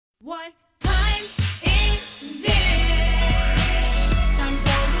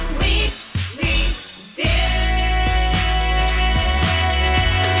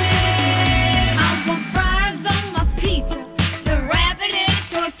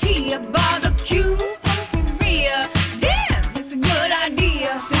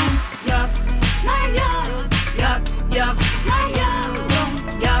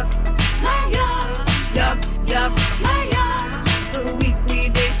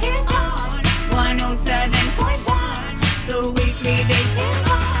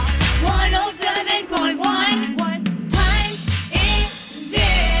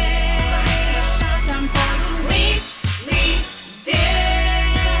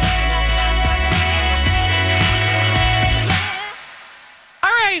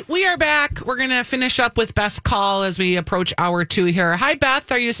right, we are back. We're going to finish up with Beth's call as we approach hour 2 here. Hi,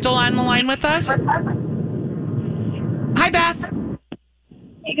 Beth. Are you still on the line with us? Hi, Beth.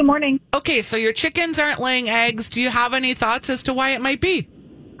 Hey, good morning. Okay, so your chickens aren't laying eggs. Do you have any thoughts as to why it might be?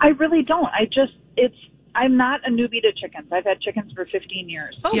 I really don't. I'm not a newbie to chickens. I've had chickens for 15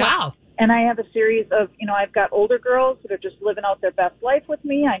 years. Oh, wow. And I have a series of, I've got older girls that are just living out their best life with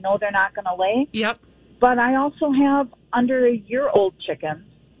me. I know they're not going to lay. Yep. But I also have under a year-old chickens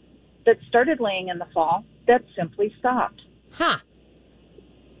that started laying in the fall that simply stopped. Huh.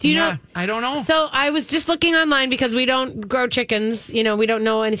 Do you know? I don't know. So I was just looking online because we don't grow chickens. We don't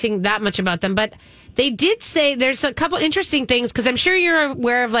know anything that much about them. But they did say there's a couple interesting things because I'm sure you're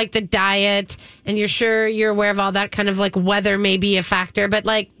aware of like the diet and you're aware of all that kind of like weather may be a factor. But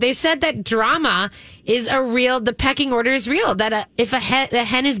like they said that drama is the pecking order is real. That if a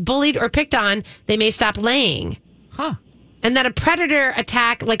hen is bullied or picked on, they may stop laying. Huh. And that a predator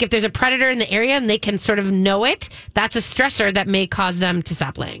attack, like if there's a predator in the area and they can sort of know it, that's a stressor that may cause them to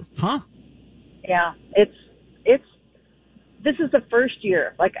stop laying. Huh. Yeah, this is the first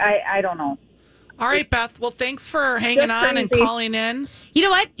year. Like, I don't know. All right, Beth. Well, thanks for hanging on and calling in. You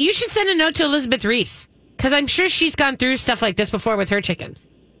know what? You should send a note to Elizabeth Reese because I'm sure she's gone through stuff like this before with her chickens.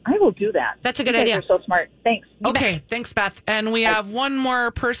 I will do that. That's a good idea. idea. You're so smart. Thanks. Okay, thanks, Beth. And we have one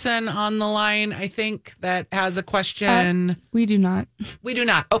more person on the line, I think, that has a question. We do not. We do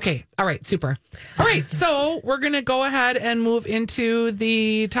not. Okay. All right. Super. All right. So we're going to go ahead and move into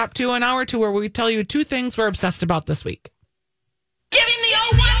the top 2 in hour 2 where we tell you 2 things we're obsessed about this week. Give him the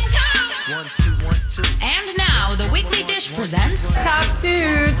old 1, 2. 1, 2, 1, 2. And now the Weekly Dish presents Top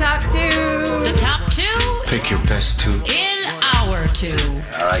 2. the top 2 Pick your best 2. in hour 2.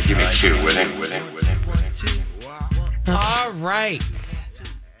 All right, give me 2 with it. All right.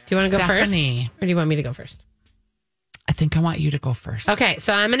 Do you want to go Stephanie. first? Or do you want me to go first? I think I want you to go first. Okay,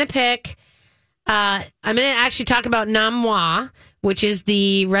 so I'm going to pick. I'm going to actually talk about Nam Moi, which is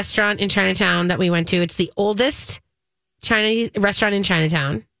the restaurant in Chinatown that we went to. It's the oldest Chinese restaurant in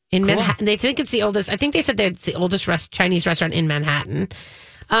Chinatown in Manhattan. They think it's the oldest. I think they said that it's the oldest Chinese restaurant in Manhattan.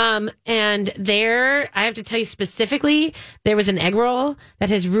 And there, I have to tell you specifically, there was an egg roll that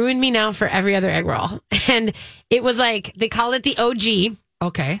has ruined me now for every other egg roll. And it was like, they call it the OG.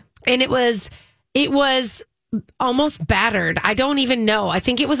 Okay. And it was almost battered. I don't even know. I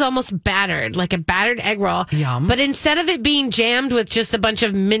think it was almost battered, like a battered egg roll. Yum. But instead of it being jammed with just a bunch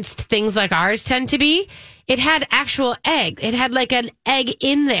of minced things like ours tend to be, it had actual egg. It had like an egg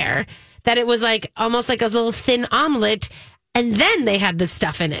in there that it was like almost like a little thin omelet. And then they had the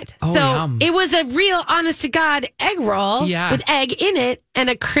stuff in it. Oh, so yum. it was a real honest to God egg roll with egg in it and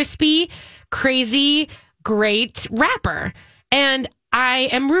a crispy, crazy, great wrapper. And I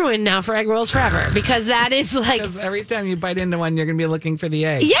am ruined now for egg rolls forever because that is like... Because every time you bite into one, you're going to be looking for the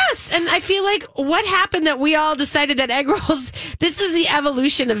egg. Yes. And I feel like what happened that we all decided that egg rolls, this is the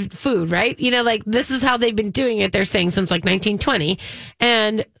evolution of food, right? Like this is how they've been doing it, they're saying, since like 1920.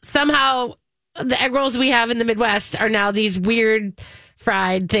 And somehow the egg rolls we have in the Midwest are now these weird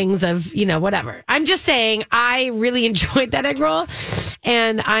fried things of, whatever. I'm just saying I really enjoyed that egg roll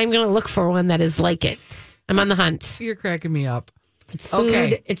and I'm going to look for one that is like it. I'm on the hunt. You're cracking me up. It's food.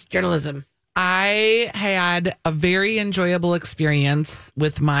 Okay. It's journalism. I had a very enjoyable experience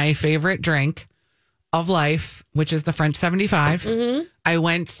with my favorite drink of life, which is the French 75. Mm-hmm. I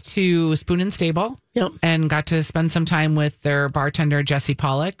went to Spoon and Stable and got to spend some time with their bartender, Jessie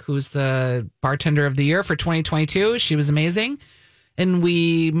Pollock, who's the bartender of the year for 2022. She was amazing. And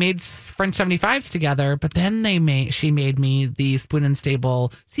we made French 75s together, but then she made me the Spoon and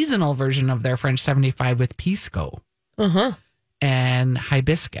Stable seasonal version of their French 75 with Pisco. Uh-huh. And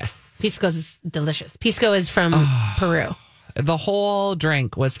hibiscus. Pisco is delicious. Pisco is from Peru. The whole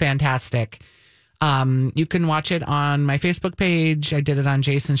drink was fantastic. You can watch it on my Facebook page. I did it on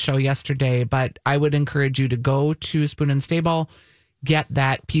Jason's show yesterday, but I would encourage you to go to Spoon and Stable, get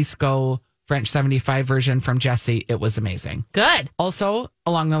that Pisco French 75 version from Jessie. It was amazing. Good. Also,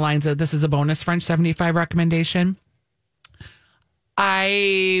 along the lines of this is a bonus French 75 recommendation.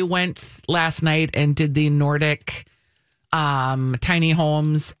 I went last night and did the Nordic tiny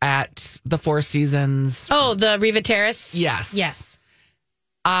homes at the Four Seasons. Oh, the Riva Terrace? Yes.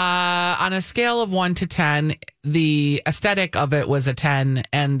 On a scale of 1 to 10, the aesthetic of it was a 10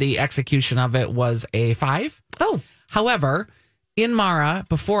 and the execution of it was a 5. Oh. However, in Mara,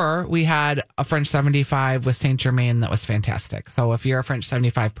 before we had a French 75 with Saint Germain that was fantastic. So if you're a French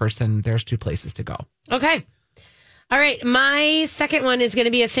 75 person, there's 2 places to go. Okay. All right. My second one is going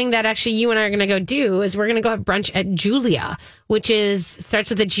to be a thing that actually you and I are going to go do is we're going to go have brunch at Julia, which starts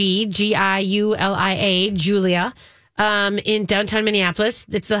with a G, Giulia, Julia. in downtown Minneapolis.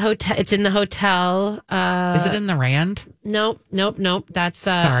 It's the hotel. It's in the hotel. Is it in the Rand? Nope. That's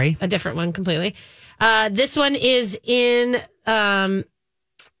Sorry. a different one completely. This one is in.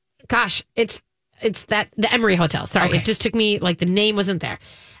 It's the Emory Hotel. Sorry, Okay. It just took me the name wasn't there.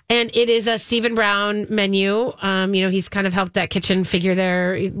 And it is a Stephen Brown menu. He's kind of helped that kitchen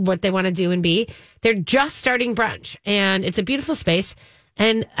figure what they want to do and be. They're just starting brunch, and it's a beautiful space.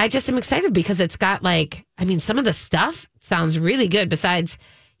 And I just am excited because it's got some of the stuff sounds really good. Besides,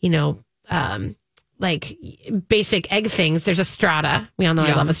 basic egg things. There's a strata. We all know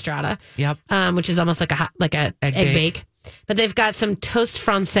I love a strata. Yep. Which is almost like a egg bake. But they've got some toast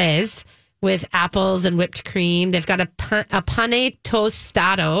française with apples and whipped cream. They've got a pane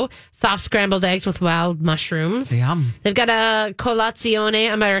tostado, soft scrambled eggs with wild mushrooms. Yum. They've got a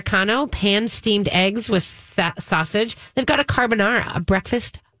colazione americano, pan-steamed eggs with sausage. They've got a carbonara, a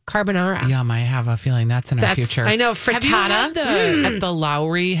breakfast carbonara. Yum, I have a feeling that's in our future. I know, frittata. At the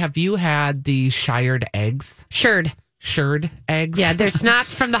Lowry, have you had the shired eggs? Shirred eggs? Yeah, there's not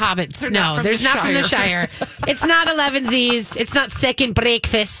from the Hobbits. There's not from the Shire. It's not 11Z's. It's not second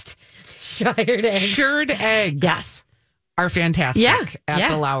breakfast. Shired eggs. Shirred eggs. Yes. Are fantastic at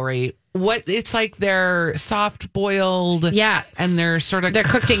the Lowry. It's like they're soft boiled. Yes. And they're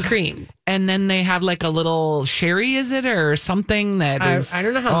cooked in cream. And then they have a little sherry, is it? Or something that is. I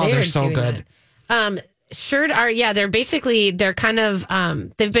don't know how they're so good. Shirred they're kind of,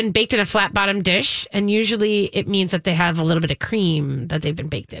 they've been baked in a flat bottom dish. And usually it means that they have a little bit of cream that they've been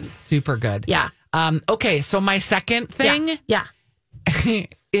baked in. Super good. Yeah. Okay. So my second thing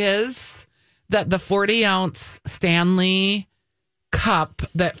is that the 40-ounce Stanley cup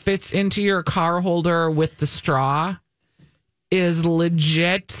that fits into your car holder with the straw is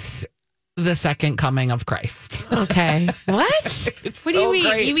legit the second coming of Christ. Okay. What? What do you mean?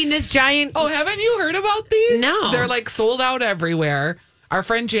 Great. You mean this giant? Oh, haven't you heard about these? No. They're sold out everywhere. Our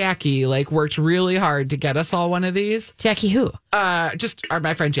friend Jackie worked really hard to get us all one of these. Jackie who? My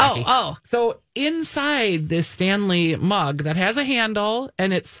friend Jackie. Oh. So inside this Stanley mug that has a handle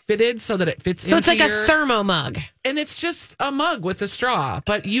and it's fitted so that it fits into it's like a thermo mug. And it's just a mug with a straw,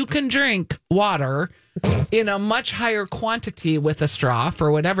 but you can drink water in a much higher quantity with a straw for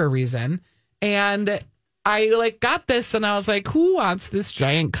whatever reason. And I got this and I was like, who wants this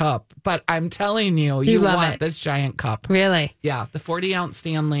giant cup? But I'm telling you want this giant cup. Really? Yeah. The 40-ounce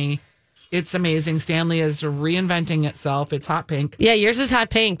Stanley. It's amazing. Stanley is reinventing itself. It's hot pink. Yeah, yours is hot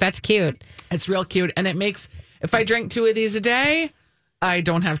pink. That's cute. It's real cute. And it makes, if I drink 2 of these a day, I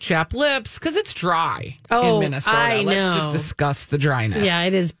don't have chapped lips because it's dry in Minnesota. I know. Let's just discuss the dryness. Yeah,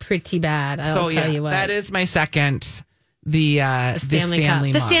 it is pretty bad. I'll tell you what. That is my second. The Stanley Cup.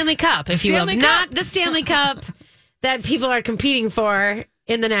 mug. The Stanley Cup, if you will. Not the Stanley Cup that people are competing for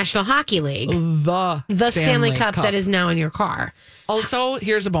in the National Hockey League. The Stanley Cup that is now in your car. Also,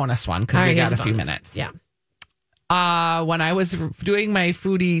 here's a bonus one because we got a few minutes. Yeah. When I was doing my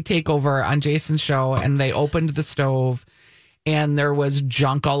foodie takeover on Jason's show and they opened the stove and there was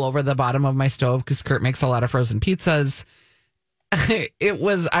junk all over the bottom of my stove because Kurt makes a lot of frozen pizzas.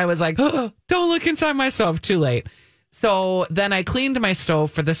 I was like, oh, don't look inside my stove. Too late. So then I cleaned my stove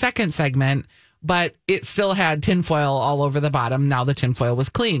for the second segment, but it still had tinfoil all over the bottom. Now the tinfoil was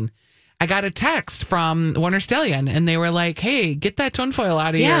clean. I got a text from Warner Stellian and they were like, hey, get that tinfoil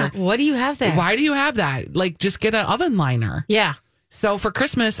out of here. Yeah. What do you have there? Why do you have that? Just get an oven liner. Yeah. So for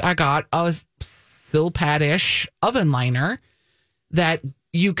Christmas, I got a Silpat-ish oven liner that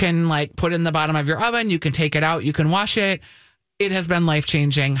you can put in the bottom of your oven. You can take it out. You can wash it. It has been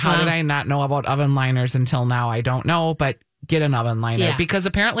life-changing. How did I not know about oven liners until now? I don't know, but get an oven liner because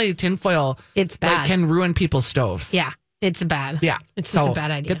apparently tinfoil it's bad. Can ruin people's stoves. Yeah, it's bad. Yeah. It's just a bad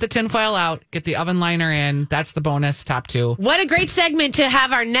idea. Get the tinfoil out, get the oven liner in. That's the bonus, top 2. What a great segment to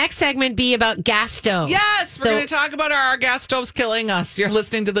have our next segment be about gas stoves. Yes, we're going to talk about our gas stoves killing us. You're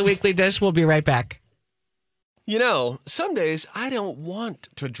listening to The Weekly Dish. We'll be right back. Some days I don't want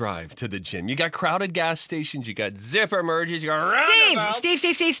to drive to the gym. You got crowded gas stations, you got zipper merges, you got roundabouts.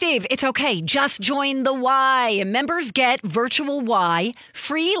 Steve, it's okay. Just join the Y. Members get virtual Y,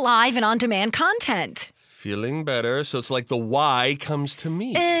 free live and on-demand content. Feeling better, so it's like the Y comes to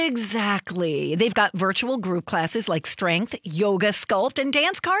me. Exactly. They've got virtual group classes like strength, yoga, sculpt, and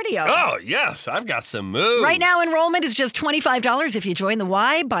dance cardio. Oh, yes, I've got some moves. Right now, enrollment is just $25 if you join the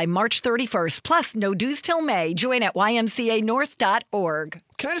Y by March 31st. Plus, no dues till May. Join at ymcanorth.org.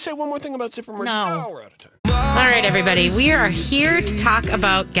 Can I just say one more thing about zipper merges? No. Oh, we're out of time. All right, everybody. We are here to talk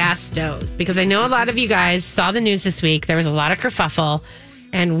about gas stoves because I know a lot of you guys saw the news this week. There was a lot of kerfuffle.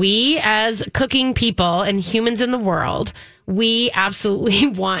 And we, as cooking people and humans in the world, we absolutely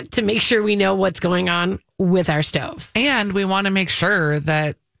want to make sure we know what's going on with our stoves. And we want to make sure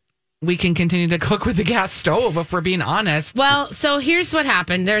that we can continue to cook with the gas stove, if we're being honest. Well, so here's what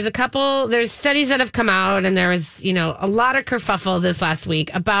happened. There's studies that have come out, and there was, a lot of kerfuffle this last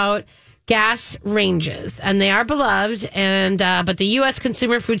week about gas ranges, and they are beloved. And but the U.S.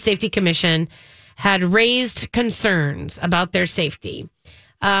 Consumer Food Safety Commission had raised concerns about their safety.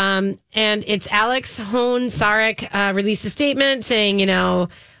 And it's Alex Hohn-Sarek released a statement saying,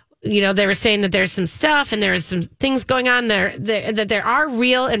 they were saying that there's some stuff and there's some things going on there, that there are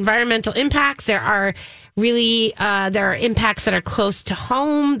real environmental impacts. There are really, there are impacts that are close to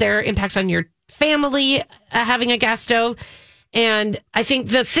home. There are impacts on your family having a gas stove. And I think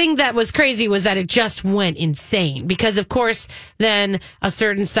the thing that was crazy was that it just went insane because, of course, then a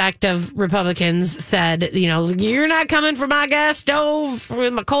certain sect of Republicans said, you're not coming for my gas stove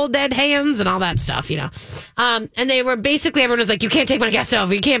with my cold, dead hands and all that stuff, And they were basically, everyone was like, you can't take my gas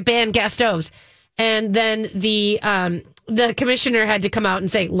stove. You can't ban gas stoves. And then the commissioner had to come out and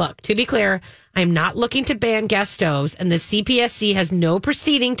say, look, to be clear, I'm not looking to ban gas stoves, and the CPSC has no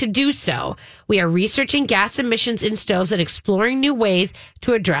proceeding to do so. We are researching gas emissions in stoves and exploring new ways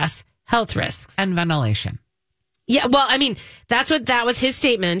to address health risks. And ventilation. Yeah, well, that was his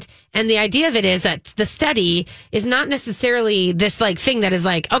statement. And the idea of it is that the study is not necessarily this thing that is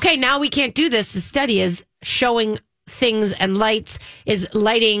okay, now we can't do this. The study is showing things and is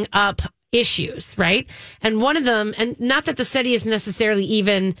lighting up issues, right? And one of them, and not that the study is necessarily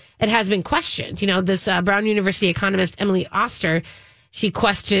even, it has been questioned. This Brown University economist Emily Oster, she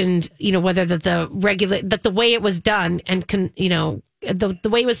questioned, whether that the way it was done and the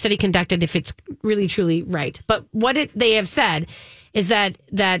way it was study conducted, if it's really truly right. But what they have said is that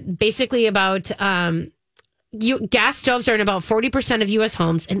basically about gas stoves are in about 40% of U.S.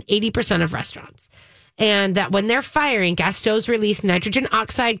 homes and 80% of restaurants. And that when they're firing, gas stoves release nitrogen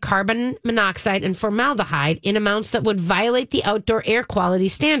oxide, carbon monoxide, and formaldehyde in amounts that would violate the outdoor air quality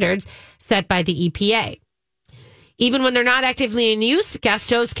standards set by the EPA. Even when they're not actively in use, gas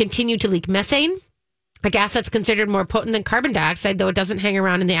stoves continue to leak methane, a gas that's considered more potent than carbon dioxide, though it doesn't hang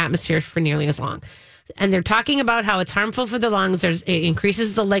around in the atmosphere for nearly as long. And they're talking about how it's harmful for the lungs. It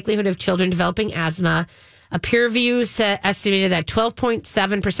increases the likelihood of children developing asthma. A peer review estimated that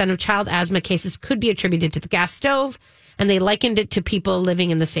 12.7% of child asthma cases could be attributed to the gas stove, and they likened it to people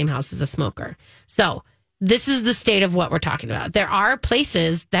living in the same house as a smoker. So this is the state of what we're talking about. There are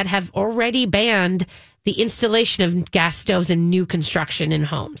places that have already banned the installation of gas stoves in new construction in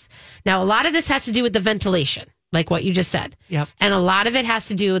homes. Now, a lot of this has to do with the ventilation, like what you just said. Yep. And a lot of it has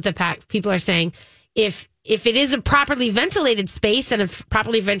to do with the fact people are saying if it is a properly ventilated space and a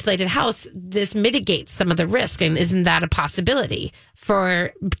properly ventilated house, this mitigates some of the risk. And isn't that a possibility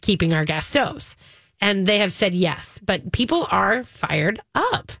for keeping our gas stoves? And they have said yes, but people are fired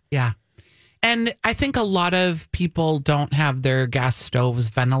up. Yeah. And I think a lot of people don't have their gas stoves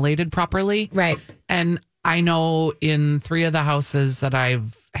ventilated properly. Right. And I know in 3 of the houses that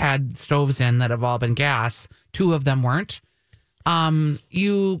I've had stoves in that have all been gas, 2 of them weren't.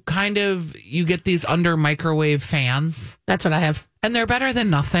 You get these under microwave fans. That's what I have. And they're better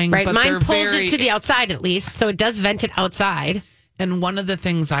than nothing. Right. But Mine pulls it to the outside at least. So it does vent it outside. And one of the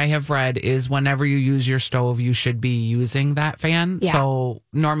things I have read is whenever you use your stove, you should be using that fan. Yeah. So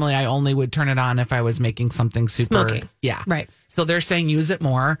normally I only would turn it on if I was making something super. Smoking. Yeah. Right. So they're saying use it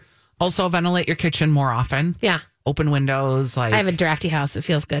more. Also ventilate your kitchen more often. Yeah. Open windows. I have a drafty house. It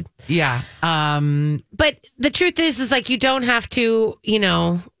feels good. Yeah. But the truth is you don't have to, you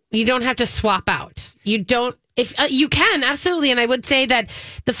don't have to swap out. You don't. If you can, absolutely. And I would say that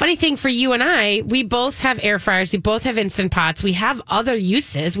the funny thing for you and I, we both have air fryers. We both have Instant Pots. We have other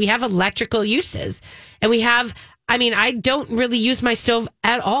uses. We have electrical uses. And I don't really use my stove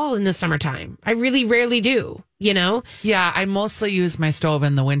at all in the summertime. I really rarely do, Yeah, I mostly use my stove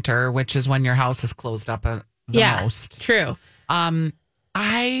in the winter, which is when your house is closed up the most. True.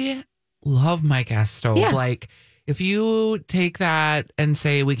 I love my gas stove. Yeah. Like, if you take that and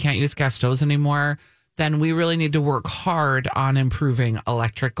say we can't use gas stoves anymore, then we really need to work hard on improving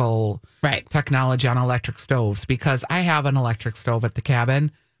electrical technology on electric stoves, because I have an electric stove at the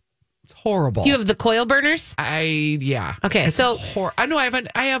cabin. It's horrible. You have the coil burners? Yeah. Okay, it's so I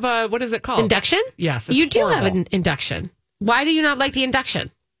have a what is it called? Induction? Yes, it's you do horrible. have an induction. Why do you not like the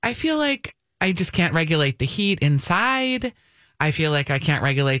induction? I feel like I just can't regulate the heat inside. I feel like I can't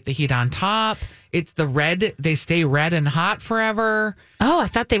regulate the heat on top. It's the red. They stay red and hot forever. Oh, I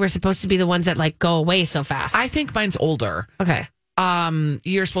thought they were supposed to be the ones that go away so fast. I think mine's older. Okay.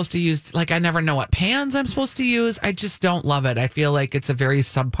 You're supposed to use, I never know what pans I'm supposed to use. I just don't love it. I feel like it's a very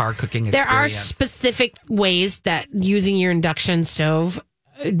subpar cooking experience. There are specific ways that using your induction stove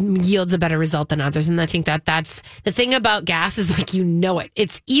yields a better result than others. And I think that's the thing about gas is like, it.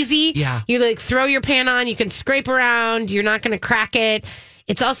 It's easy. Yeah. You like throw your pan on, you can scrape around, you're not going to crack it.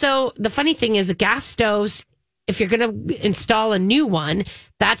 It's also, the funny thing is gas stoves, if you're going to install a new one,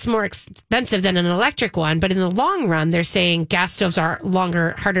 that's more expensive than an electric one. But in the long run, they're saying gas stoves are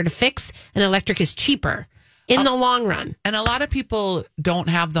harder to fix, and electric is cheaper in the long run. And a lot of people don't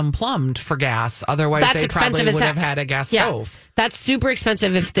have them plumbed for gas. Otherwise, That's they probably expensive as would heck. have had a gas stove. That's super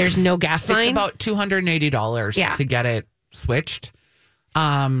expensive if there's no gas line. It's about $280 to get it switched.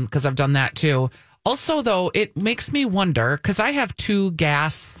 Because I've done that too. Also, though, it makes me wonder, because I have 2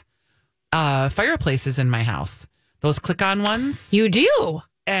 gas fireplaces in my house. Those click-on ones. You do.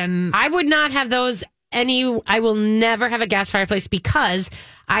 And I would not have those I will never have a gas fireplace because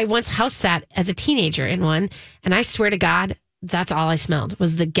I once house sat as a teenager in one, and I swear to God, that's all I smelled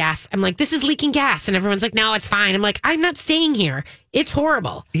was the gas. I'm like, this is leaking gas. And everyone's like, no, it's fine. I'm like, I'm not staying here. It's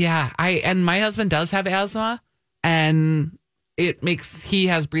horrible. Yeah. And my husband does have asthma, and he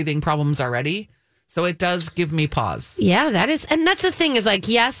has breathing problems already. So it does give me pause. Yeah, that's the thing is like,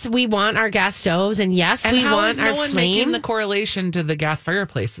 yes, we want our gas stoves, and yes, we want our no one flame. making the correlation to the gas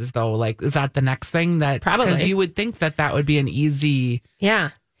fireplaces though? Like, is that the next thing that Probably. Because you would think that would be an easy. Yeah.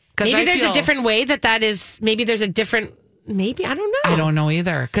 Maybe there's a different way that is. Maybe there's a different. Maybe I don't know. I don't know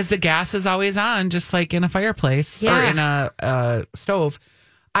either, because the gas is always on, just like in a fireplace or in a stove.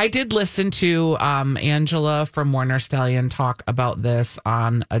 I did listen to Angela from Warner Stallion talk about this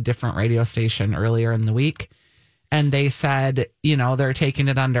on a different radio station earlier in the week. And they said, they're taking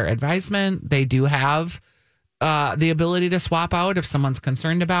it under advisement. They do have the ability to swap out if someone's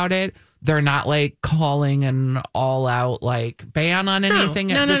concerned about it. They're not like calling an all out like ban on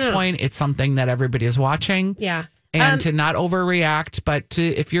anything at this point. It's something that everybody is watching. Yeah. And to not overreact, but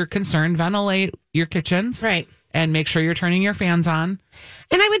if you're concerned, ventilate your kitchens. Right. And make sure you're turning your fans on.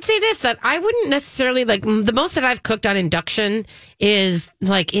 And I would say this, that I wouldn't necessarily like the most that I've cooked on induction is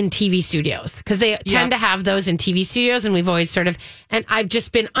like in TV studios, because they tend to have those in TV studios. And we've always and I've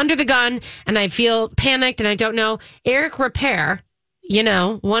just been under the gun and I feel panicked and I don't know. Eric Repair,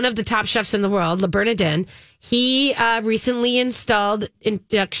 one of the top chefs in the world, Le Bernardin, he recently installed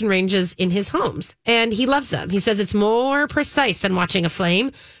induction ranges in his homes and he loves them. He says it's more precise than watching a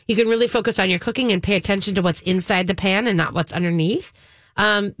flame. You can really focus on your cooking and pay attention to what's inside the pan and not what's underneath.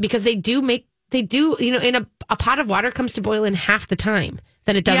 Because they do, in a pot of water comes to boil in half the time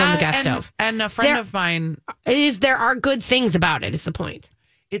than it does on the gas stove. And a friend of mine. There are good things about it, is the point.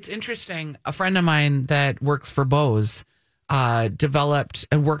 It's interesting. A friend of mine that works for Bose developed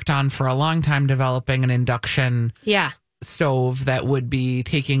and worked on for a long time developing an induction stove that would be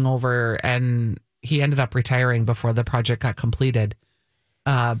taking over, and he ended up retiring before the project got completed.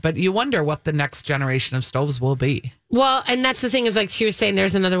 But you wonder what the next generation of stoves will be. Well, and that's the thing is like she was saying,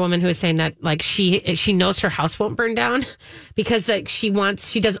 there's another woman who was saying that like she knows her house won't burn down because like she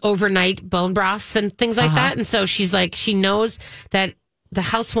does overnight bone broths and things like that. And so she's like, she knows that the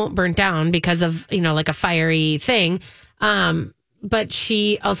house won't burn down because of, like a fiery thing. But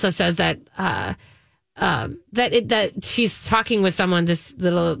she also says that, that she's talking with someone, this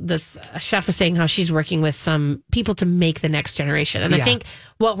chef was saying how she's working with some people to make the next generation. And I think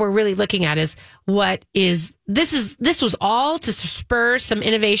what we're really looking at is this was all to spur some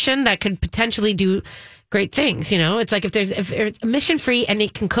innovation that could potentially do great things. It's like if it's emission free and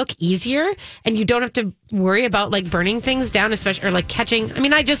it can cook easier and you don't have to worry about like burning things down, especially or like catching. I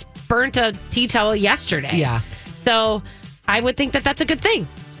mean, I just burnt a tea towel yesterday. Yeah. So I would think that that's a good thing.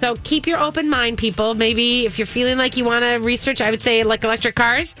 So keep your open mind, people. Maybe if you're feeling like you want to research, I would say like electric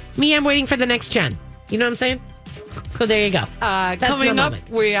cars. I'm waiting for the next gen. You know what I'm saying? So there you go. Coming up,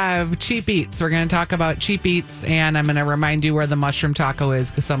 we have Cheap Eats. We're going to talk about Cheap Eats, and I'm going to remind you where the mushroom taco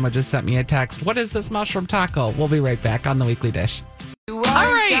is because someone just sent me a text. What is this mushroom taco? We'll be right back on the Weekly Dish. All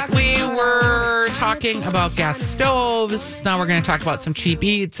right, we were talking about gas stoves. Now we're going to talk about some Cheap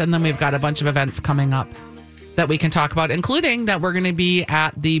Eats, and then we've got a bunch of events coming up that we can talk about, including that we're going to be at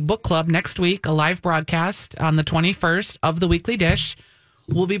the book club next week, a live broadcast on the 21st of the Weekly Dish.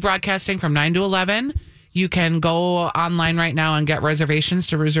 We'll be broadcasting from 9 to 11. You can go online right now and get reservations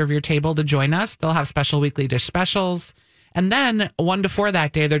to reserve your table to join us. They'll have special Weekly Dish specials. And then 1 to 4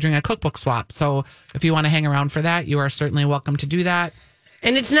 that day, they're doing a cookbook swap. So if you want to hang around for that, you are certainly welcome to do that.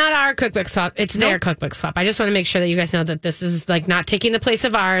 And it's not our cookbook swap. It's their cookbook swap. I just want to make sure that you guys know that this is like not taking the place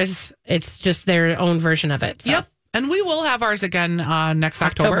of ours. It's just their own version of it. So. Yep. And we will have ours again next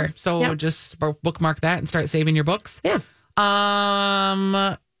October. So just bookmark that and start saving your books. Yeah.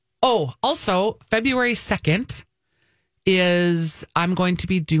 Also, February 2nd I'm going to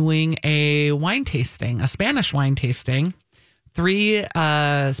be doing a wine tasting, a Spanish wine tasting 3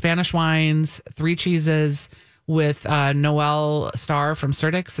 Spanish wines, 3 cheeses with Noel Starr from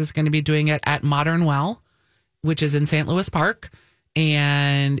Surdix is going to be doing it at Modern Well, which is in St. Louis Park.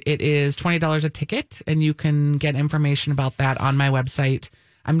 And it is $20 a ticket. And you can get information about that on my website.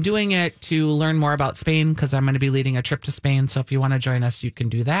 I'm doing it to learn more about Spain because I'm going to be leading a trip to Spain. So if you want to join us, you can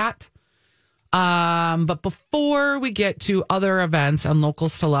do that. But before we get to other events and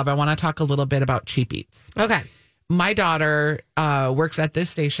locals to love, I want to talk a little bit about Cheap Eats. Okay. My daughter works at this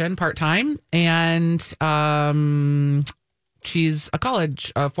station part-time, and she's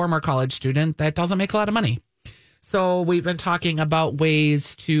a former college student that doesn't make a lot of money. So we've been talking about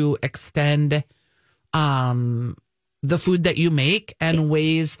ways to extend the food that you make and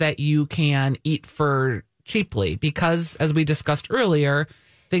ways that you can eat for cheaply. Because as we discussed earlier,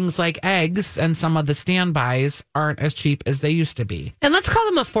 things like eggs and some of the standbys aren't as cheap as they used to be. And let's call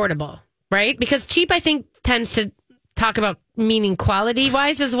them affordable, right? Because cheap, I think, tends to talk about meaning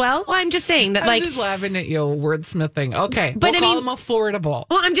quality-wise as well. Well, I'm just saying that, I'm just laughing at you, wordsmithing. Okay, but we'll call them affordable.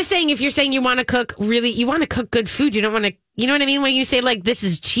 Well, I'm just saying if you're saying you want to cook good food, you don't want to, you know what I mean? When you say like, this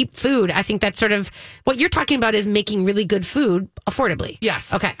is cheap food, I think that's sort of what you're talking about is making really good food affordably.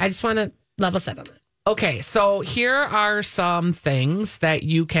 Yes. Okay, I just want to level set on that. Okay, so here are some things that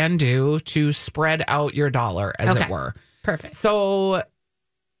you can do to spread out your dollar, as it were. Perfect. So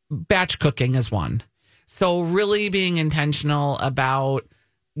batch cooking is one. So really being intentional about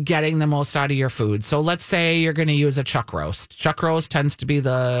getting the most out of your food. So let's say you're going to use a chuck roast. Chuck roast tends to be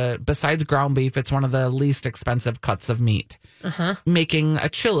besides ground beef, it's one of the least expensive cuts of meat. Making a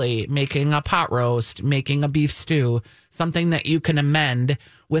chili, making a pot roast, making a beef stew, something that you can amend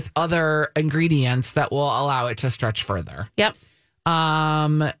with other ingredients that will allow it to stretch further. Yep.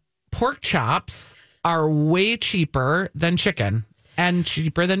 Pork chops are way cheaper than chicken and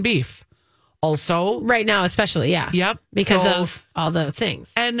cheaper than beef. Also, right now, especially, yeah. Yep. Because of all the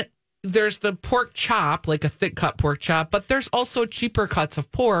things. And there's the pork chop, like a thick cut pork chop, but there's also cheaper cuts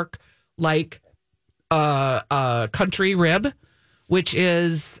of pork, like country rib, which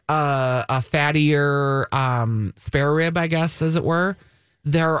is a fattier spare rib, I guess, as it were.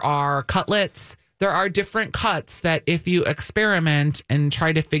 There are cutlets. There are different cuts that if you experiment and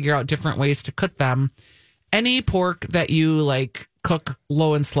try to figure out different ways to cook them, any pork that you like cook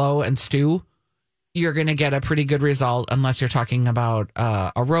low and slow and stew, you're going to get a pretty good result unless you're talking about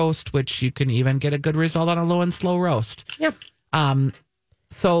a roast, which you can even get a good result on a low and slow roast. Yep.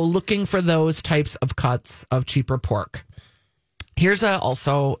 So looking for those types of cuts of cheaper pork. Here's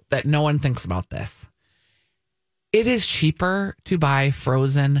also that no one thinks about this. It is cheaper to buy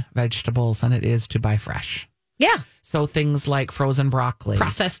frozen vegetables than it is to buy fresh. Yeah. So things like frozen broccoli.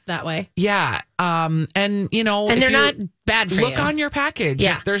 Processed that way. Yeah. And, you know. And they're not bad for you. Look on your package.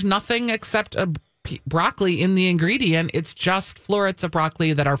 Yeah. If there's nothing except a broccoli in the ingredient, it's just florets of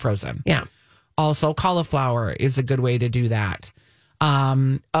broccoli that are frozen. Yeah. Also, cauliflower is a good way to do that.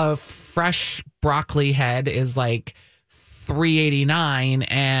 A fresh broccoli head is like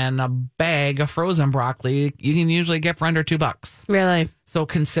 $3.89, and a bag of frozen broccoli you can usually get for under $2. Really? So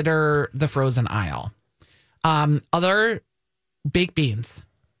consider the frozen aisle. Other baked beans.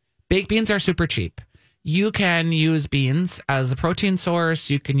 Baked beans are super cheap. You can use beans as a protein source.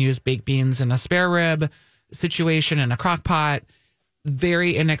 You can use baked beans in a spare rib situation in a crock pot.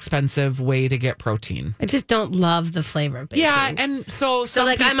 Very inexpensive way to get protein. I just don't love the flavor of baked beans. And so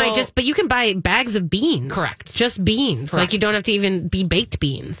like people, I might just, but you can buy bags of beans. Correct. Just beans. Correct. Like you don't have to even be baked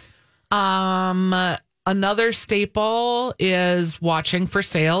beans. Another staple is watching for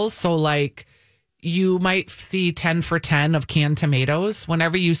sales. So like you might see 10 for 10 of canned tomatoes.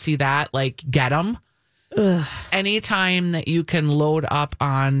 Whenever you see that, like get them. Ugh. Anytime that you can load up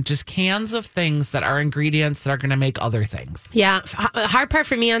on just cans of things that are ingredients that are going to make other things. Yeah. Hard part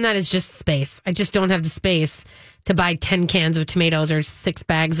for me on that is just space. I just don't have the space to buy 10 cans of tomatoes or 6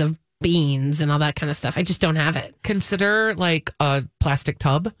 bags of beans and all that kind of stuff. I just don't have it. Consider like a plastic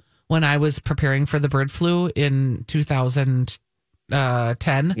tub. When I was preparing for the bird flu in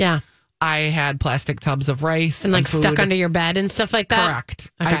 2010. Yeah. I had plastic tubs of rice and like food. stuck under your bed and stuff like that. Correct.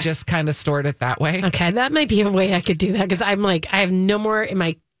 Okay. I just kind of stored it that way. Okay, that might be a way I could do that because I'm like I have no more in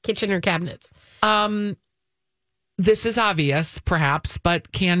my kitchen or cabinets. This is obvious, perhaps,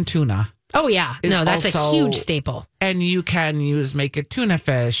 but canned tuna. Oh yeah, no, that's a huge staple. And you can make a tuna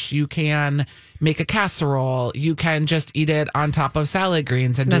fish. You can make a casserole. You can just eat it on top of salad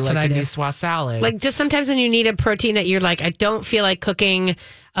greens and That's do like a do. niçoise salad. Like just sometimes when you need a protein that you're like, I don't feel like cooking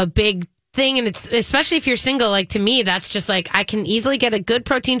a big thing, and it's especially if you're single. Like to me, that's just like I can easily get a good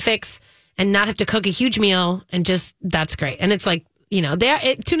protein fix and not have to cook a huge meal, and just that's great. And it's like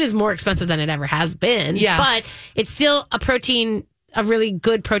tuna is more expensive than it ever has been. Yes. But it's still a really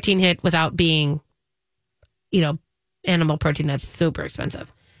good protein hit without being, animal protein that's super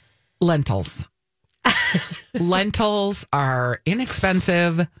expensive. Lentils. Lentils are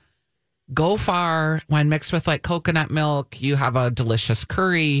inexpensive, go far. When mixed with like coconut milk, you have a delicious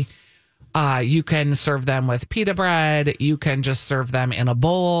curry. You can serve them with pita bread. You can just serve them in a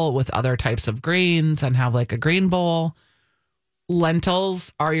bowl with other types of grains and have like a grain bowl.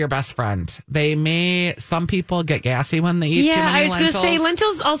 Lentils are your best friend. Some people get gassy when they eat too many lentils. I was going to say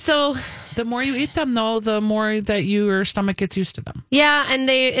lentils also. The more you eat them, though, the more that your stomach gets used to them. Yeah, and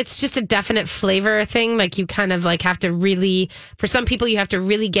it's just a definite flavor thing. Like you kind of like have to really, for some people, you have to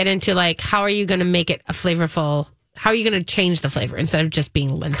really get into like, how are you going to make it a flavorful? How are you going to change the flavor instead of just being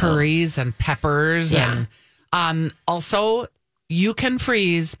lentil? Curries and peppers. Yeah. And also, you can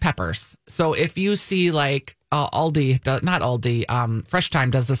freeze peppers. So if you see like Fresh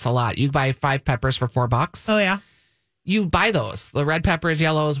Time does this a lot. You buy 5 peppers for $4. Oh, yeah. You buy those, the red peppers,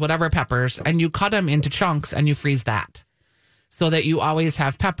 yellows, whatever peppers, and you cut them into chunks and you freeze that so that you always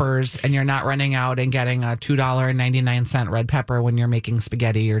have peppers and you're not running out and getting a $2.99 red pepper when you're making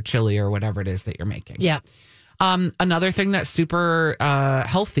spaghetti or chili or whatever it is that you're making. Yeah. Another thing that's super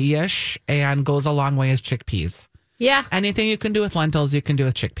healthy-ish and goes a long way is chickpeas. Yeah. Anything you can do with lentils, you can do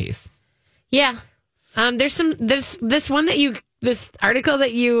with chickpeas. Yeah. There's this article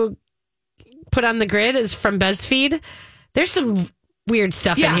that you put on the grid is from BuzzFeed. There's some weird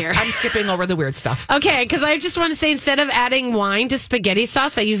stuff in here. I'm skipping over the weird stuff. Okay, because I just want to say instead of adding wine to spaghetti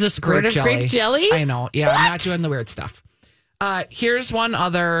sauce, I use a squirt of grape jelly. I know. Yeah, what? I'm not doing the weird stuff. Here's one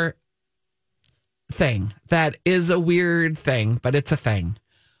other thing that is a weird thing, but it's a thing.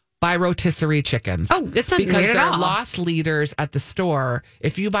 Buy rotisserie chickens. Oh, it's not because weird at they're all. loss leaders at the store.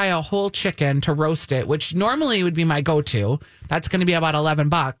 If you buy a whole chicken to roast it, which normally would be my go-to, that's going to be about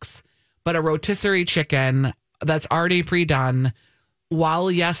 $11. But a rotisserie chicken that's already pre-done, while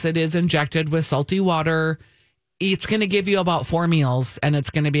yes, it is injected with salty water, it's going to give you about 4 meals, and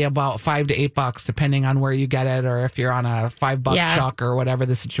it's going to be about $5 to $8, depending on where you get it, or if you're on a $5 chuck or whatever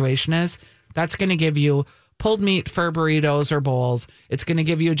the situation is. That's going to give you pulled meat for burritos or bowls. It's going to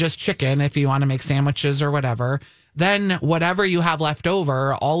give you just chicken if you want to make sandwiches or whatever. Then whatever you have left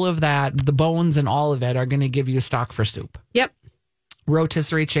over, all of that, the bones and all of it are going to give you stock for soup. Yep.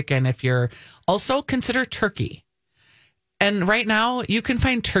 Rotisserie chicken. If you're also consider turkey. And right now you can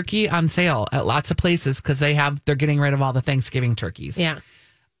find turkey on sale at lots of places because they're getting rid of all the Thanksgiving turkeys. Yeah.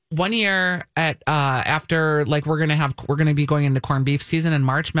 One year after like we're gonna be going into corned beef season in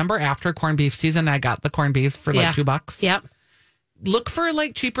March. Remember after corned beef season, I got the corned beef for like $2. Yep. Look for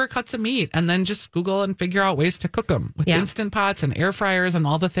like cheaper cuts of meat and then just Google and figure out ways to cook them with Instant Pots and air fryers and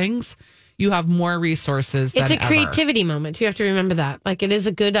all the things. You have more resources. It's than a creativity moment. You have to remember that. Like it is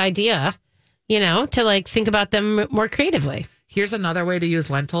a good idea, to like think about them more creatively. Here's another way to use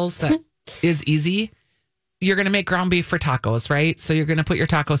lentils that is easy. You're going to make ground beef for tacos, right? So you're going to put your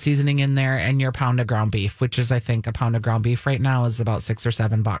taco seasoning in there and your pound of ground beef, which is, I think, a pound of ground beef right now is about $6 or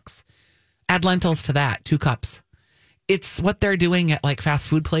 $7. Add lentils to that, 2 cups. It's what they're doing at like fast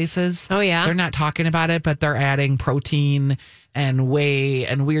food places. Oh, yeah. They're not talking about it, but they're adding protein and whey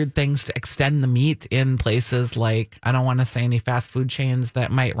and weird things to extend the meat in places like, I don't want to say any fast food chains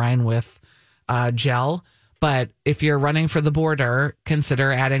that might rhyme with gel. But if you're running for the border,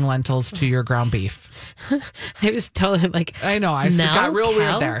 consider adding lentils to your ground beef. I was totally like, I know, I got real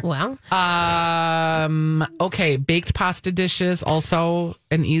weird there. Well, okay, baked pasta dishes, also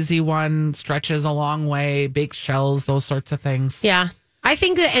an easy one, stretches a long way. Baked shells, those sorts of things. Yeah. I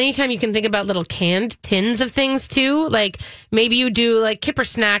think that anytime you can think about little canned tins of things too, like maybe you do like Kipper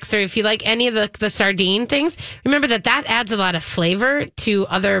snacks, or if you like any of the sardine things, remember that adds a lot of flavor to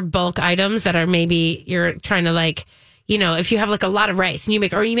other bulk items that are maybe you're trying to like, if you have like a lot of rice and you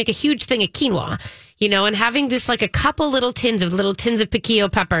make a huge thing of quinoa, and having this like a couple little tins of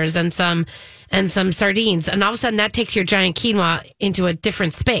piquillo peppers and some sardines, and all of a sudden that takes your giant quinoa into a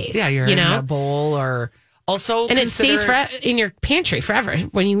different space. Yeah, you're in a bowl or. Also, and it stays in your pantry forever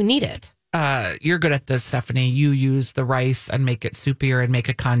when you need it. You're good at this, Stephanie. You use the rice and make it soupier and make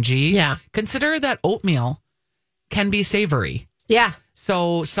a congee. Yeah. Consider that oatmeal can be savory. Yeah.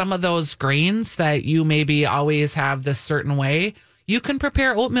 So some of those grains that you maybe always have this certain way, you can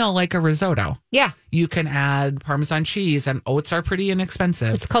prepare oatmeal like a risotto. Yeah. You can add Parmesan cheese, and oats are pretty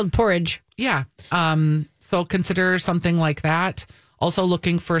inexpensive. It's called porridge. Yeah. So consider something like that. Also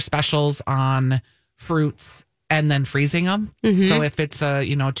looking for specials on fruits and then freezing them. Mm-hmm. So if it's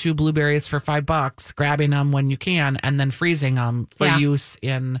 2 blueberries for $5, grabbing them when you can and then freezing them for use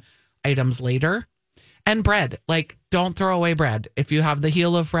in items later. And bread, like, don't throw away bread. If you have the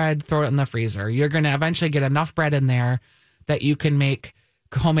heel of bread, throw it in the freezer. You're going to eventually get enough bread in there that you can make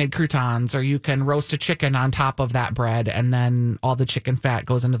homemade croutons, or you can roast a chicken on top of that bread, and then all the chicken fat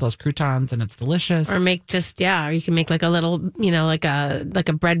goes into those croutons, and it's delicious. Or make or you can make like a little, like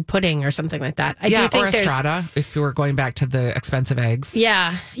a bread pudding or something like that. I do think or a strata, if you were going back to the expensive eggs.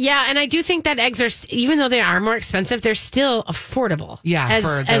 Yeah, and I do think that eggs are, even though they are more expensive, they're still affordable. Yeah,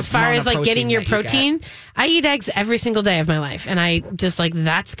 as far as like getting your protein. I eat eggs every single day of my life, and I just like,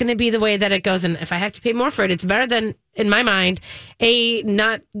 that's going to be the way that it goes. And if I have to pay more for it, it's better than, in my mind,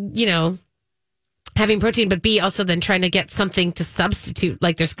 not, having protein, but B, also then trying to get something to substitute.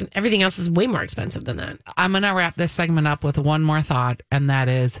 Like, everything else is way more expensive than that. I'm going to wrap this segment up with one more thought, and that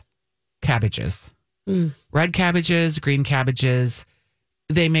is cabbages. Red cabbages, green cabbages.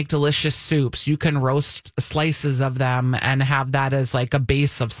 They make delicious soups. You can roast slices of them and have that as like a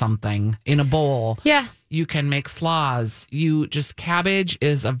base of something in a bowl. Yeah. You can make slaws. Cabbage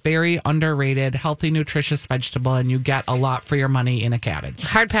is a very underrated, healthy, nutritious vegetable, and you get a lot for your money in a cabbage.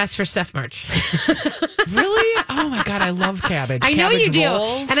 Hard pass for Steph March. Really? Oh my God, I love cabbage. I know cabbage you do.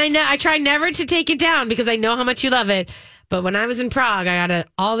 rolls. And I try never to take it down because I know how much you love it. But when I was in Prague, I got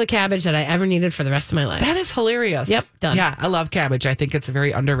all the cabbage that I ever needed for the rest of my life. That is hilarious. Yep, done. Yeah, I love cabbage. I think it's a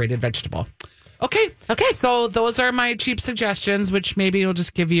very underrated vegetable. Okay. So those are my cheap suggestions, which maybe will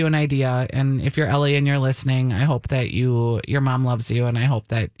just give you an idea. And if you're Ellie and you're listening, I hope that your mom loves you, and I hope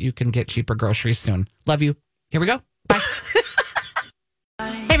that you can get cheaper groceries soon. Love you. Here we go. Bye.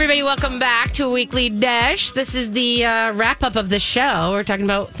 Hey, everybody. Welcome back to a Weekly Dash. This is the wrap-up of the show. We're talking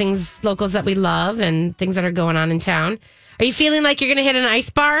about locals that we love and things that are going on in town. Are you feeling like you're going to hit an ice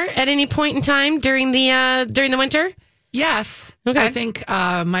bar at any point in time during the winter? Yes. Okay. I think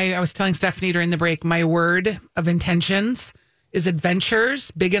I was telling Stephanie during the break, my word of intentions is adventures,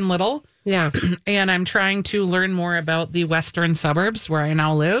 big and little. Yeah. And I'm trying to learn more about the western suburbs where I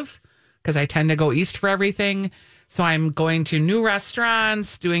now live, because I tend to go east for everything. So I'm going to new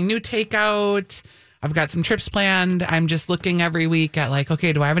restaurants, doing new takeout. I've got some trips planned. I'm just looking every week at like,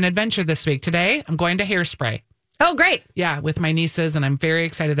 okay, do I have an adventure this week? Today, I'm going to Hairspray. Oh, great. Yeah, with my nieces, and I'm very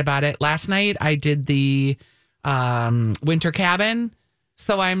excited about it. Last night, I did the winter cabin.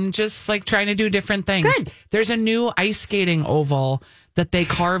 So I'm just like trying to do different things. Good. There's a new ice skating oval that they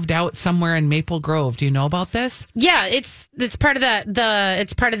carved out somewhere in Maple Grove. Do you know about this? Yeah, it's part of the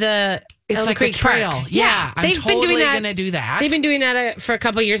It's Elm like Creek a trail. Park. Yeah, I'm they've totally been doing that. going to do that. They've been doing that for a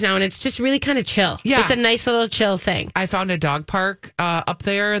couple of years now, and it's just really kind of chill. Yeah. It's a nice little chill thing. I found a dog park up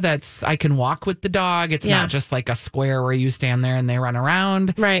there I can walk with the dog. It's not just like a square where you stand there and they run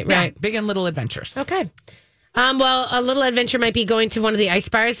around. Right. Big and little adventures. Okay. Well, a little adventure might be going to one of the ice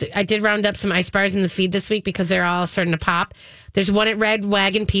bars. I did round up some ice bars in the feed this week because they're all starting to pop. There's one at Red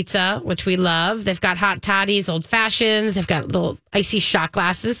Wagon Pizza, which we love. They've got hot toddies, old fashions. They've got little icy shot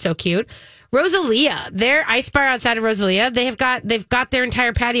glasses. So cute. Rosalia, their ice bar outside of Rosalia, they've got their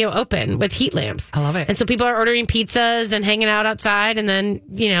entire patio open with heat lamps. I love it. And so people are ordering pizzas and hanging out outside. And then,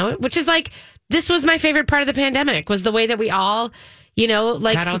 which is like, this was my favorite part of the pandemic, was the way that we all,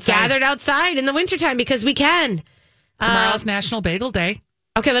 gathered outside in the wintertime because we can. Tomorrow's National Bagel Day.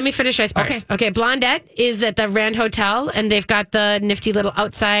 Okay, let me finish ice bars. Okay, Blondette is at the Rand Hotel, and they've got the nifty little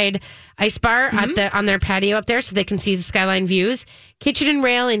outside ice bar on their patio up there, so they can see the skyline views. Kitchen and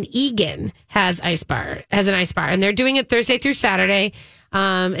Rail in Eagan has an ice bar, and they're doing it Thursday through Saturday.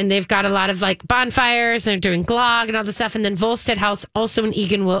 And they've got a lot of like bonfires, and they're doing glog and all this stuff. And then Volstead House, also in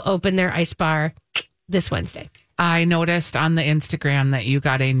Eagan, will open their ice bar this Wednesday. I noticed on the Instagram that you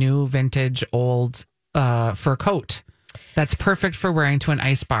got a new vintage old fur coat. That's perfect for wearing to an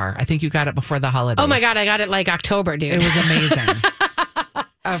ice bar. I think you got it before the holidays. Oh my God, I got it like October, dude. It was amazing.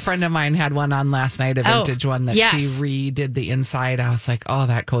 A friend of mine had one on last night, a vintage one that she redid the inside. I was like, oh,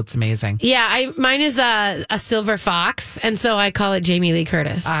 that coat's amazing. Yeah, mine is a silver fox, and so I call it Jamie Lee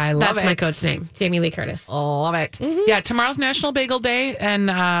Curtis. I love it. That's my coat's name, Jamie Lee Curtis. Love it. Mm-hmm. Yeah, tomorrow's National Bagel Day, and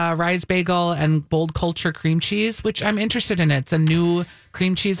Rise Bagel and Bold Culture cream cheese, which I'm interested in. It's a new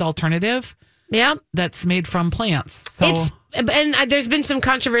cream cheese alternative. Yeah, that's made from plants. So. And there's been some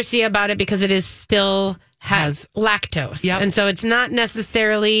controversy about it because it is still has lactose. Yep. And so it's not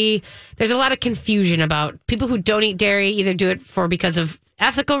necessarily, there's a lot of confusion about people who don't eat dairy either do it because of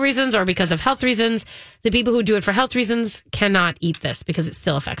ethical reasons or because of health reasons. The people who do it for health reasons cannot eat this because it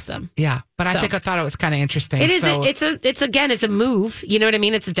still affects them. Yeah, but I thought it was kind of interesting. It is. It's a move. You know what I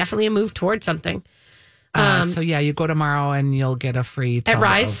mean? It's definitely a move towards something. You go tomorrow and you'll get a free at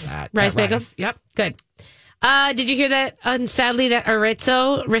Rise Bagels. Yep, good. Did you hear that? Sadly, that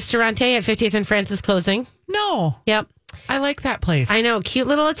Arezzo Ristorante at 50th and France is closing. No. Yep. I like that place. I know. Cute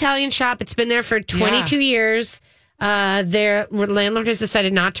little Italian shop. It's been there for 22 years. Their landlord has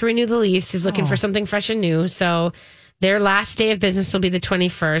decided not to renew the lease. He's looking for something fresh and new. So their last day of business will be the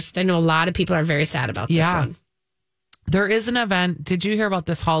 21st. I know a lot of people are very sad about this one. There is an event. Did you hear about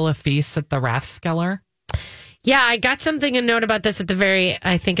this Hall of Feasts at the Rathskeller? Yeah, I got a note about this at the very,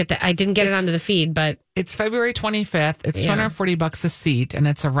 I didn't get it onto the feed, but. It's February 25th. It's $240 a seat, and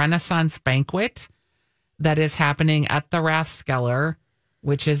it's a Renaissance banquet that is happening at the Rathskeller,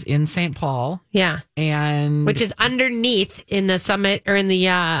 which is in St. Paul. Yeah. And which is underneath in the Summit or in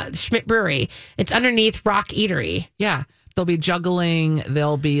the Schmidt Brewery. It's underneath Rock Eatery. Yeah. They'll be juggling.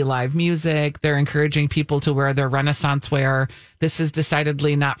 There'll be live music. They're encouraging people to wear their Renaissance wear. This is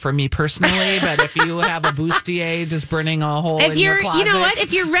decidedly not for me personally, but if you have a bustier just burning a hole in your closet. You know what?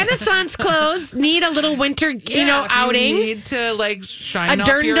 If your Renaissance clothes need a little winter, outing. You need to shine a up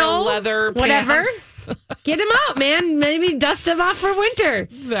your dirndl, leather whatever. pants. Get them out, man. Maybe dust them off for winter.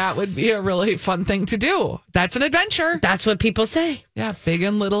 That would be a really fun thing to do. That's an adventure. That's what people say. Yeah, big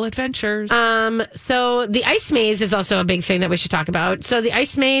and little adventures. So the ice maze is also a big thing that we should talk about. So the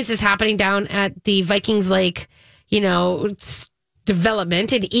ice maze is happening down at the Vikings Lake,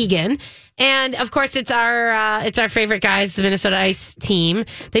 development in Egan. And of course it's our favorite guys, the Minnesota Ice team.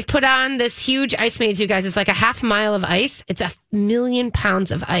 They've put on this huge ice maze, you guys. It's like a half mile of ice. It's 1,000,000 pounds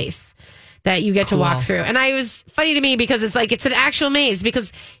of ice that you get to walk through. And it was funny to me because it's an actual maze.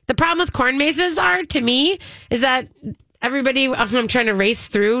 Because the problem with corn mazes to me, is that everybody I'm trying to race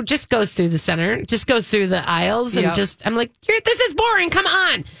through just goes through the center, just goes through the aisles. And I'm like, this is boring. Come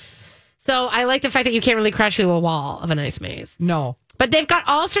on. So I like the fact that you can't really crash through a wall of an ice maze. No. But they've got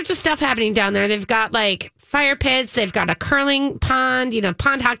all sorts of stuff happening down there. They've got fire pits. They've got a curling pond,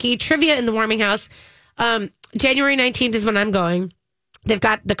 pond hockey, trivia in the warming house. January 19th is when I'm going. They've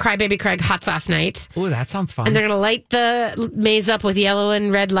got the Crybaby Craig hot sauce night. Oh, that sounds fun. And they're going to light the maze up with yellow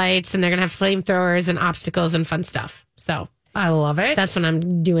and red lights, and they're going to have flamethrowers and obstacles and fun stuff. So I love it. That's when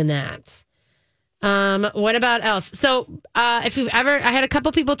I'm doing that. What about else? So if you've ever, I had a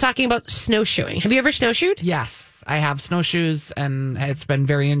couple people talking about snowshoeing. Have you ever snowshoed? Yes, I have snowshoes, and it's been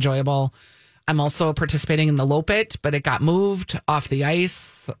very enjoyable. I'm also participating in the Lopit, but it got moved off the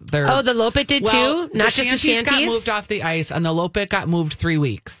ice. The Lopit did too? Not just the shanties? Got moved off the ice, and the Lopit got moved 3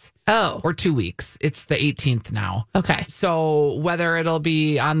 weeks. Oh. Or 2 weeks. It's the 18th now. Okay. So whether it'll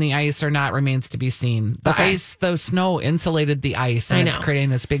be on the ice or not remains to be seen. The snow insulated the ice, and it's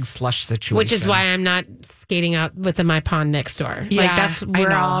creating this big slush situation. Which is why I'm not skating out within my pond next door. Yeah,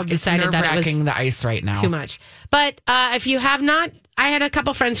 we're all decided that it was the ice right now. Too much. But if you have not, I had a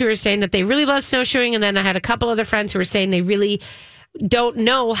couple friends who were saying that they really love snowshoeing, and then I had a couple other friends who were saying they really don't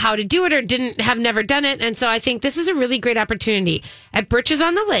know how to do it or have never done it. And so I think this is a really great opportunity. At Birches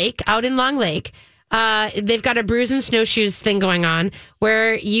on the Lake, out in Long Lake, they've got a brews and snowshoes thing going on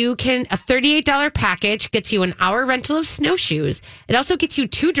where you can, a $38 package gets you an hour rental of snowshoes. It also gets you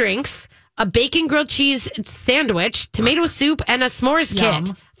 2 drinks, a bacon grilled cheese sandwich, tomato soup, and a s'mores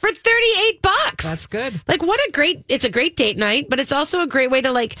kit for $38. That's good. It's a great date night, but it's also a great way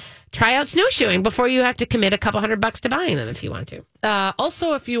to try out snowshoeing before you have to commit a couple $100 to buying them if you want to.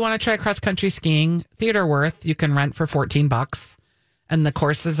 Also, if you want to try cross country skiing, Theodore Worth, you can rent for $14. And the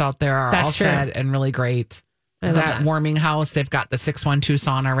courses out there are all set and really great. That warming house, they've got the 612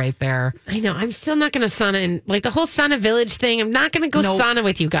 sauna right there. I know. I'm still not going to sauna in the whole sauna village thing. I'm not going to go sauna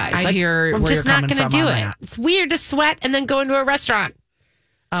with you guys. I hear I'm where just you're not going to do it. That. It's weird to sweat and then go into a restaurant.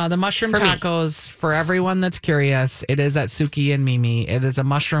 The mushroom tacos, for everyone that's curious, it is at Suki and Mimi. It is a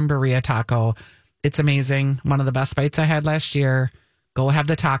mushroom burrito taco. It's amazing. One of the best bites I had last year. Go have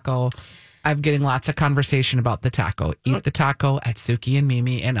the taco. I'm getting lots of conversation about the taco. Eat the taco at Suki and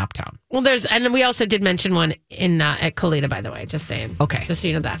Mimi in Uptown. Well, and we also did mention one at Colita, by the way. Just saying. Okay. Just so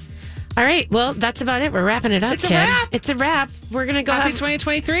you know that. All right. Well, that's about it. We're wrapping it up, It's a wrap. It's a wrap. We're going to go Happy have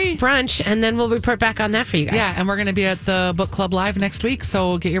 2023 brunch, and then we'll report back on that for you guys. Yeah, and we're going to be at the book club live next week.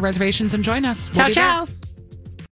 So get your reservations and join us. We'll Ciao, ciao. There.